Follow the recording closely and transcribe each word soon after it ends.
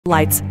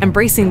Lights,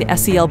 embracing the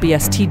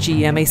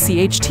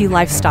SELBSTGEMACHT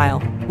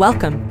lifestyle.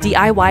 Welcome,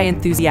 DIY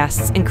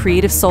enthusiasts and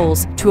creative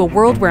souls, to a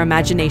world where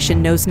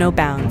imagination knows no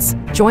bounds.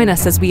 Join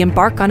us as we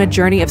embark on a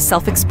journey of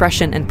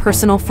self-expression and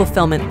personal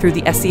fulfillment through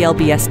the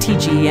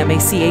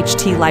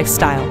SELBSTGEMACHT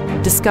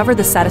lifestyle. Discover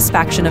the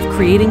satisfaction of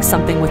creating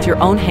something with your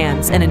own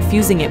hands and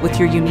infusing it with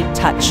your unique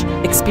touch.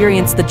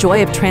 Experience the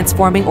joy of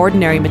transforming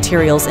ordinary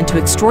materials into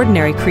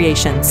extraordinary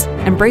creations.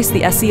 Embrace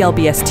the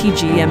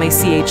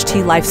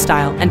SELBSTGEMACHT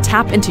lifestyle and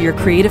tap into your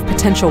creative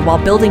potential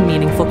while building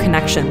meaningful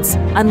connections.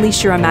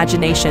 Unleash your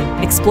imagination,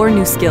 explore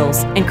new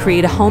skills, and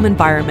create a home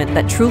environment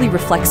that truly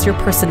reflects your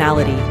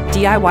personality.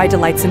 DIY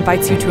Delights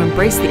invites you to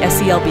embrace the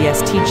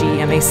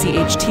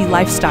SELBSTGEMACHT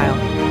lifestyle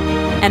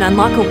and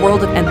unlock a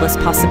world of endless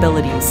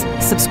possibilities.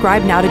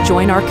 Subscribe now to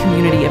join our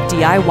community of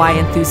DIY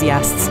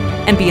enthusiasts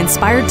and be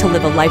inspired to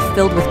live a life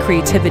filled with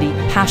creativity,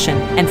 passion,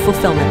 and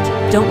fulfillment.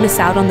 Don't miss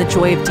out on the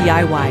joy of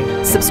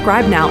DIY.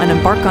 Subscribe now and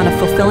embark on a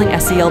fulfilling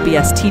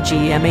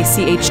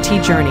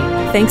SELBSTGEMACHT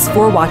journey. Thanks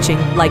for watching.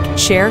 Like,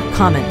 share,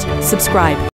 comment, subscribe.